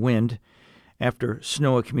temperatures and wind after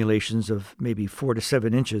snow accumulations of maybe 4 to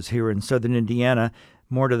 7 inches here in southern Indiana,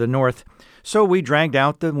 more to the north. So we dragged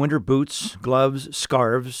out the winter boots, gloves,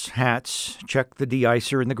 scarves, hats, checked the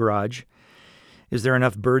de-icer in the garage. Is there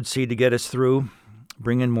enough birdseed to get us through?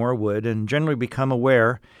 Bring in more wood, and generally become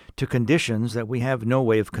aware to conditions that we have no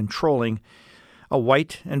way of controlling. A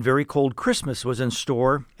white and very cold Christmas was in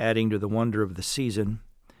store, adding to the wonder of the season.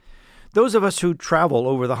 Those of us who travel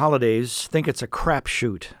over the holidays think it's a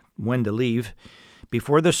crapshoot when to leave,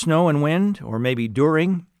 before the snow and wind, or maybe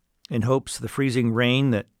during, in hopes the freezing rain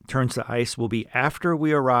that turns to ice will be after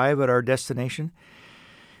we arrive at our destination.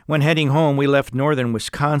 When heading home, we left northern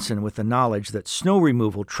Wisconsin with the knowledge that snow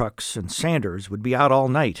removal trucks and sanders would be out all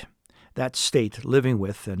night. That state living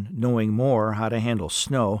with and knowing more how to handle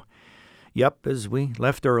snow. Yup, as we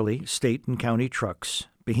left early, state and county trucks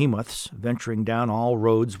behemoths, venturing down all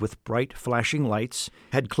roads with bright flashing lights,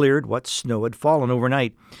 had cleared what snow had fallen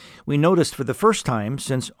overnight. We noticed for the first time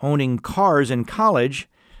since owning cars in college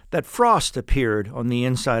that frost appeared on the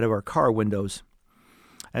inside of our car windows.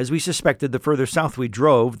 As we suspected, the further south we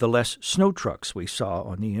drove, the less snow trucks we saw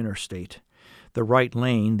on the interstate. The right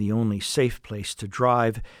lane, the only safe place to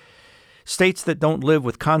drive. States that don't live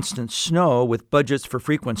with constant snow, with budgets for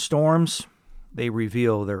frequent storms, they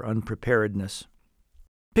reveal their unpreparedness.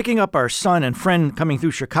 Picking up our son and friend coming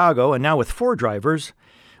through Chicago, and now with 4 drivers,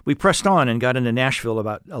 we pressed on and got into Nashville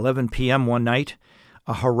about 11 p.m. one night.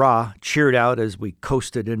 A hurrah cheered out as we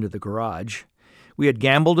coasted into the garage. We had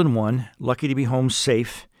gambled and won, lucky to be home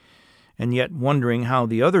safe, and yet wondering how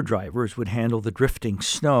the other drivers would handle the drifting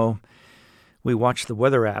snow. We watched the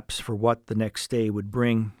weather apps for what the next day would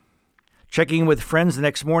bring. Checking with friends the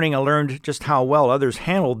next morning, I learned just how well others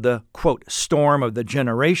handled the, quote, storm of the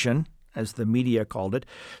generation, as the media called it.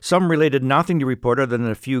 Some related nothing to report other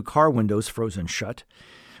than a few car windows frozen shut.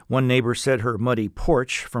 One neighbor said her muddy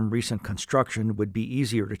porch from recent construction would be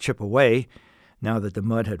easier to chip away now that the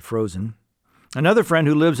mud had frozen. Another friend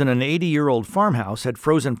who lives in an 80-year-old farmhouse had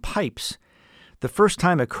frozen pipes. The first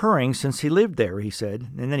time occurring since he lived there, he said,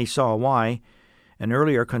 and then he saw why. An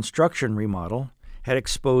earlier construction remodel had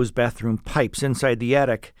exposed bathroom pipes inside the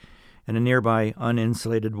attic and a nearby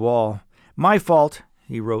uninsulated wall. My fault,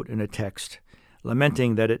 he wrote in a text,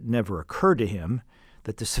 lamenting that it never occurred to him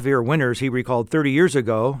that the severe winters he recalled 30 years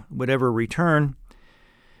ago would ever return.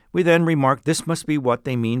 We then remarked this must be what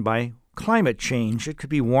they mean by climate change. It could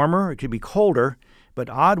be warmer, it could be colder, but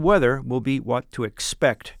odd weather will be what to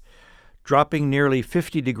expect. Dropping nearly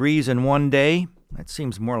 50 degrees in one day, that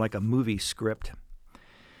seems more like a movie script.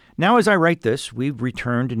 Now, as I write this, we've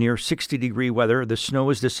returned to near 60-degree weather. The snow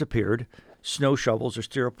has disappeared. Snow shovels are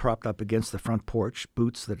still propped up against the front porch.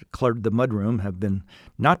 Boots that cluttered the mudroom have been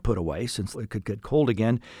not put away since it could get cold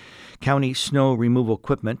again. County snow removal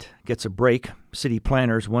equipment gets a break. City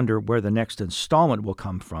planners wonder where the next installment will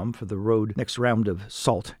come from for the road next round of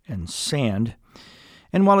salt and sand.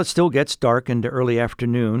 And while it still gets dark into early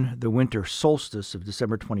afternoon, the winter solstice of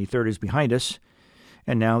December 23rd is behind us,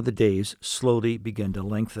 and now the days slowly begin to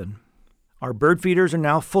lengthen. Our bird feeders are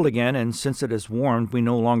now full again, and since it has warmed, we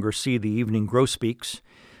no longer see the evening grosbeaks.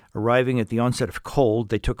 Arriving at the onset of cold,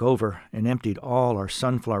 they took over and emptied all our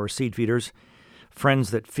sunflower seed feeders. Friends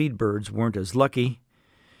that feed birds weren't as lucky.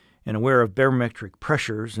 And aware of barometric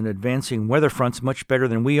pressures and advancing weather fronts much better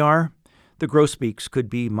than we are, the grosbeaks could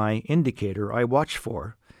be my indicator I watch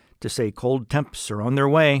for to say cold temps are on their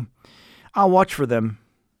way. I'll watch for them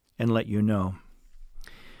and let you know.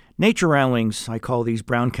 Nature Ramblings, I call these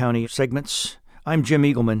Brown County segments. I'm Jim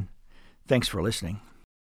Eagleman. Thanks for listening.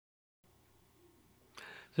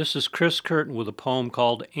 This is Chris Curtin with a poem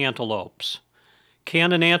called Antelopes.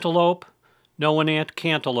 Can an antelope? No, an ant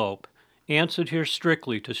cantaloupe. Ants adhere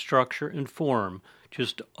strictly to structure and form.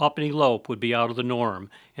 Just up and elope would be out of the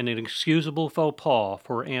norm, and an excusable faux pas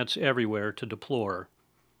for ants everywhere to deplore.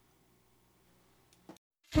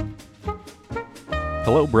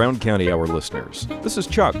 Hello, Brown County Hour listeners. This is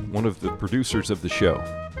Chuck, one of the producers of the show.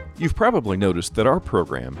 You've probably noticed that our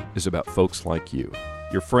program is about folks like you,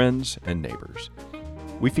 your friends and neighbors.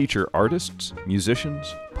 We feature artists,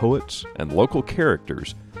 musicians, poets, and local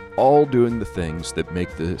characters, all doing the things that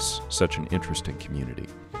make this such an interesting community.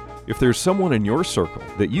 If there's someone in your circle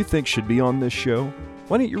that you think should be on this show,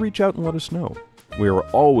 why don't you reach out and let us know? We are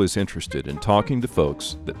always interested in talking to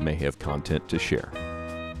folks that may have content to share.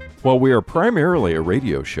 While we are primarily a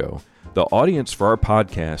radio show, the audience for our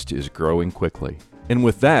podcast is growing quickly. And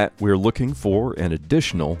with that, we're looking for an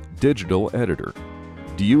additional digital editor.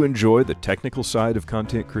 Do you enjoy the technical side of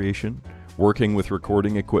content creation, working with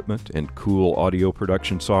recording equipment and cool audio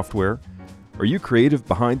production software? Are you creative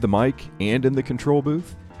behind the mic and in the control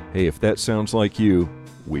booth? Hey, if that sounds like you,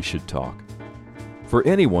 we should talk. For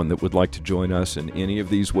anyone that would like to join us in any of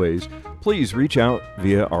these ways, please reach out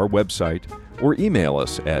via our website or email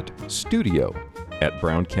us at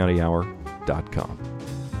studio@browncountyhour.com.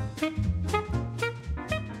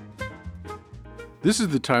 This is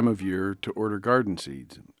the time of year to order garden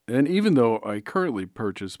seeds, and even though I currently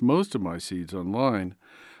purchase most of my seeds online,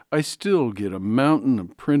 I still get a mountain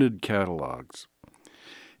of printed catalogs.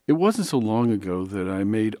 It wasn't so long ago that I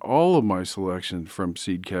made all of my selections from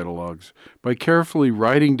seed catalogs by carefully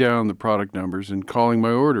writing down the product numbers and calling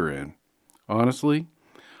my order in. Honestly,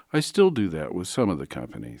 I still do that with some of the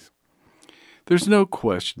companies. There's no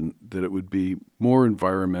question that it would be more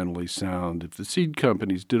environmentally sound if the seed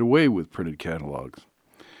companies did away with printed catalogs.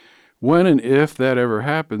 When and if that ever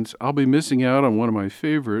happens, I'll be missing out on one of my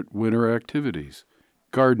favorite winter activities,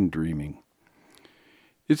 garden dreaming.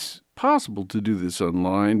 It's possible to do this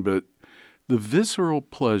online, but the visceral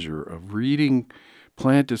pleasure of reading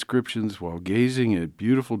plant descriptions while gazing at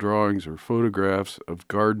beautiful drawings or photographs of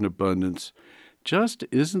garden abundance just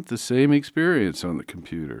isn't the same experience on the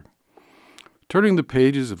computer. Turning the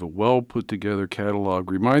pages of a well-put-together catalog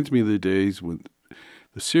reminds me of the days when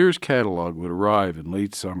the Sears catalog would arrive in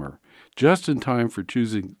late summer, just in time for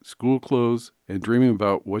choosing school clothes and dreaming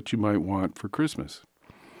about what you might want for Christmas.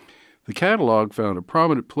 The catalog found a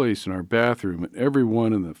prominent place in our bathroom, and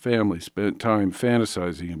everyone in the family spent time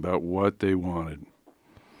fantasizing about what they wanted.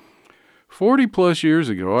 40-plus years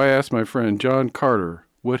ago, I asked my friend John Carter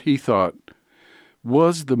what he thought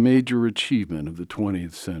was the major achievement of the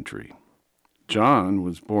 20th century. John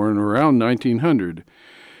was born around 1900,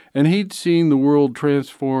 and he'd seen the world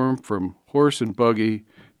transform from horse and buggy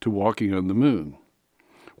to walking on the moon.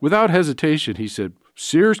 Without hesitation, he said,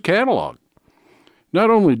 "Sears catalog. Not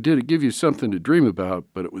only did it give you something to dream about,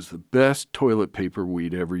 but it was the best toilet paper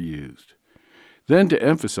we'd ever used." Then, to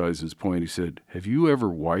emphasize his point, he said, "Have you ever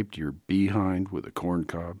wiped your behind with a corn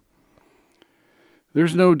cob?"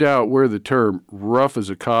 There's no doubt where the term rough as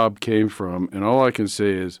a cob came from, and all I can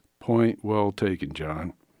say is, point well taken,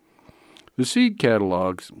 John. The seed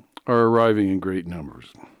catalogs are arriving in great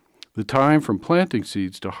numbers. The time from planting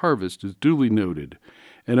seeds to harvest is duly noted,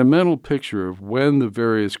 and a mental picture of when the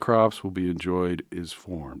various crops will be enjoyed is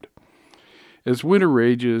formed. As winter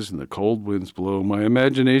rages and the cold winds blow, my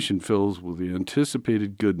imagination fills with the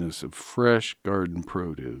anticipated goodness of fresh garden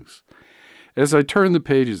produce. As I turn the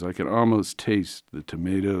pages, I can almost taste the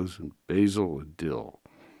tomatoes and basil and dill.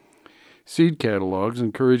 Seed catalogs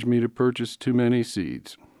encourage me to purchase too many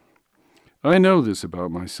seeds. I know this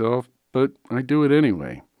about myself, but I do it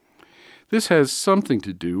anyway. This has something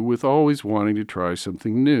to do with always wanting to try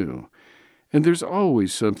something new, and there's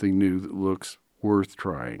always something new that looks worth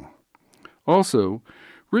trying. Also,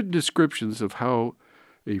 written descriptions of how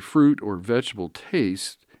a fruit or vegetable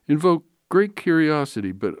tastes invoke great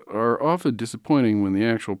curiosity, but are often disappointing when the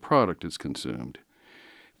actual product is consumed.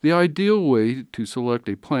 The ideal way to select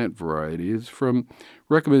a plant variety is from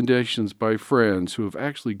recommendations by friends who have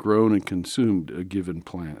actually grown and consumed a given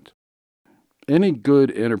plant. Any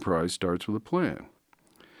good enterprise starts with a plan.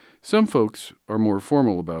 Some folks are more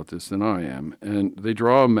formal about this than I am, and they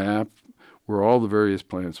draw a map where all the various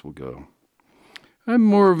plants will go. I'm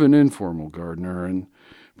more of an informal gardener,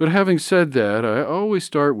 but having said that, I always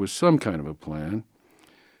start with some kind of a plan.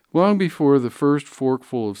 Long before the first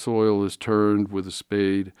forkful of soil is turned with a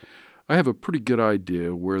spade, I have a pretty good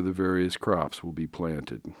idea where the various crops will be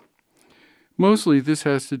planted. Mostly this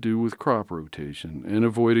has to do with crop rotation and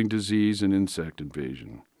avoiding disease and insect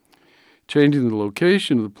invasion. Changing the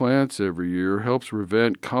location of the plants every year helps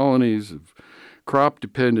prevent colonies of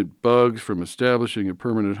crop-dependent bugs from establishing a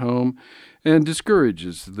permanent home and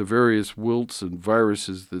discourages the various wilts and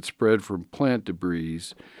viruses that spread from plant debris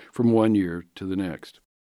from one year to the next.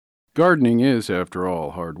 Gardening is, after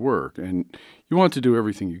all, hard work, and you want to do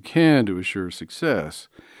everything you can to assure success.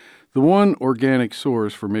 The one organic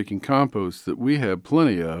source for making compost that we have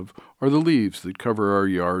plenty of are the leaves that cover our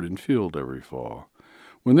yard and field every fall.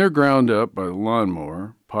 When they're ground up by the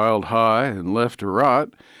lawnmower, piled high and left to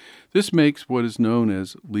rot, this makes what is known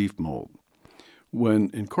as leaf mold. When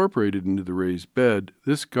incorporated into the raised bed,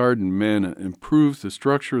 this garden manna improves the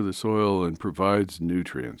structure of the soil and provides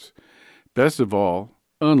nutrients. Best of all,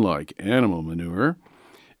 unlike animal manure,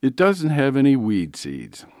 it doesn't have any weed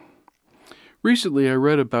seeds. Recently, I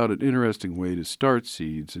read about an interesting way to start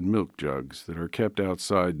seeds in milk jugs that are kept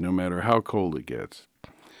outside no matter how cold it gets.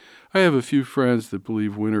 I have a few friends that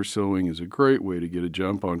believe winter sowing is a great way to get a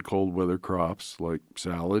jump on cold weather crops like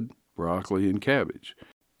salad, broccoli, and cabbage.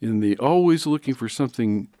 In the always looking for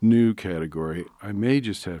something new category, I may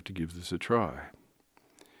just have to give this a try.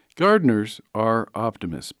 Gardeners are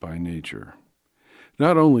optimists by nature.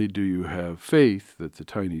 Not only do you have faith that the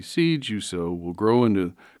tiny seeds you sow will grow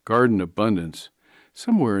into garden abundance,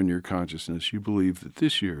 somewhere in your consciousness you believe that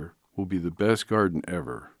this year will be the best garden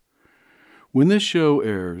ever. When this show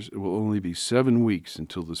airs, it will only be 7 weeks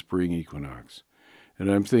until the spring equinox, and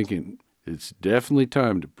I'm thinking it's definitely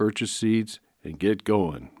time to purchase seeds and get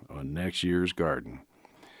going on next year's garden.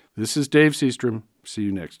 This is Dave Seastrom. See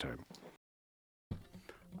you next time.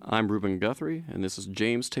 I'm Reuben Guthrie, and this is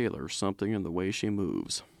James Taylor, Something in the Way She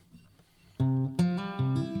Moves.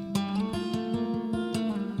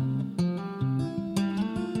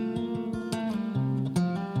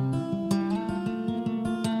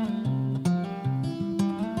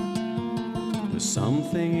 There's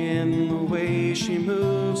something in the way she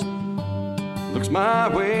moves, looks my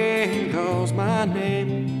way and calls my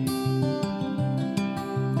name.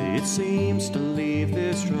 it seems to leave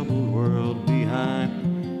this troubled world behind.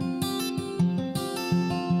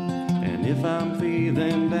 And if I'm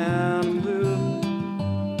feeling down and blue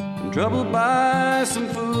and troubled by some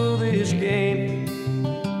foolish game,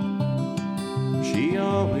 she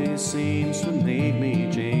always seems to make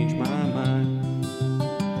me change my mind.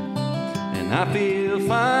 And I feel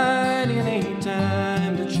fine any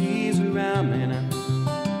time that she's around me now.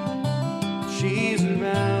 She's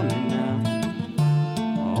around me now,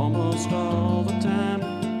 almost all the time.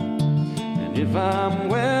 And if I'm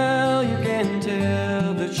well, you can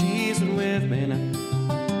tell that she's been with me now.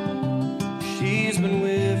 She's been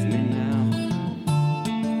with me now,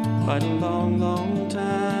 quite a long, long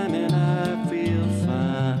time, and I feel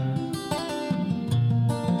fine.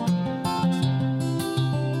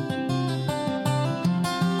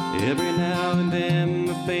 Every now and then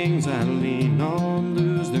the things I lean on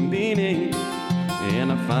lose their meaning,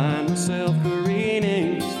 and I find myself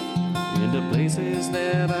careening into places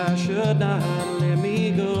that I should not let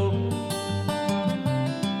me go.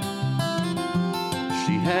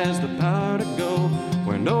 She has the power to go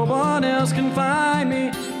where no one else can find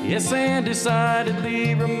me, yes, and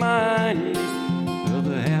decidedly remind me of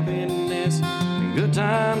the happiness and good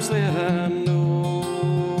times that I know.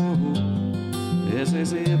 It's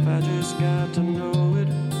as if I just got to know it.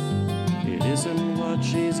 It isn't what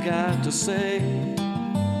she's got to say,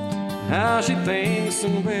 how she thinks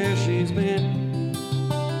and where she's been.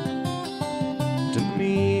 To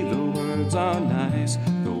me the words are nice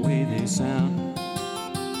the way they sound.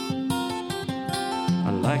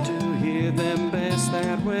 I like to hear them best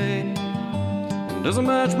that way. It doesn't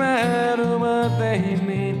much matter what they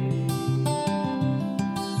mean.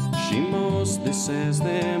 She mostly says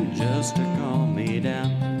them just to calm me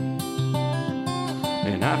down.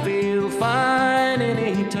 And I feel fine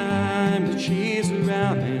any time that she's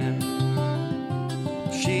around me now.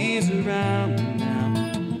 She's around me now,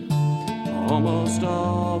 almost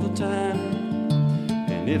all the time.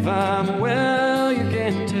 And if I'm well, you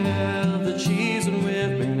can tell that she's been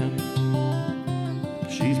with me now.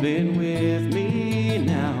 She's been with me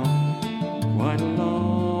now, quite a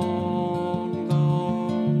long,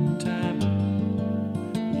 long time.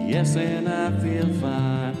 Yes, and I feel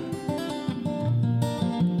fine.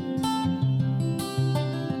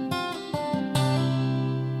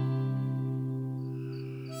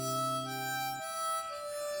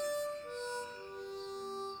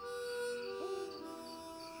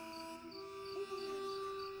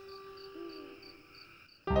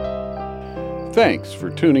 Thanks for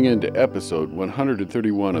tuning in to episode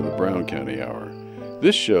 131 of the Brown County Hour.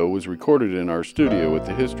 This show was recorded in our studio at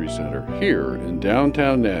the History Center here in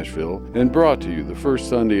downtown Nashville and brought to you the first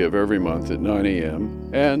Sunday of every month at 9 a.m.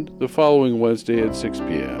 and the following Wednesday at 6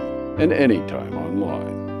 p.m. and anytime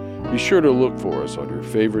online. Be sure to look for us on your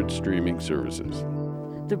favorite streaming services.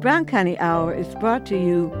 The Brown County Hour is brought to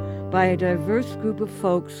you by a diverse group of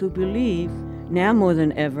folks who believe, now more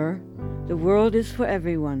than ever, the world is for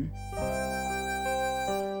everyone.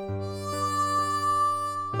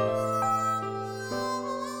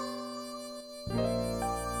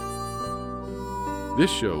 This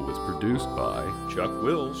show was produced by Chuck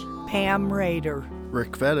Wills, Pam Rader,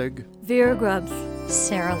 Rick Fettig, Vera Grubbs,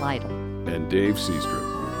 Sarah Lytle, and Dave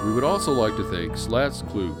Seastrip. We would also like to thank Slats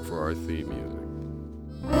Klug for our theme music.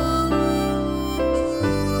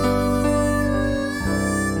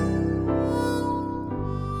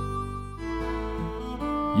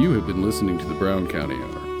 You have been listening to the Brown County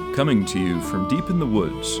Hour, coming to you from deep in the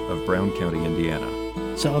woods of Brown County, Indiana.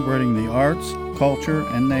 celebrating the arts, culture,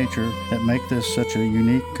 and nature that make this such a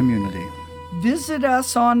unique community. Visit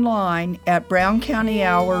us online at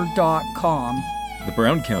browncountyhour.com. The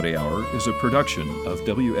Brown County Hour is a production of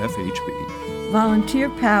WFHB.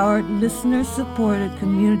 Volunteer-powered, listener-supported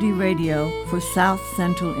community radio for South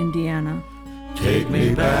Central Indiana. Take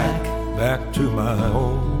me back to my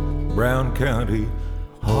old Brown County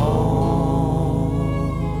home.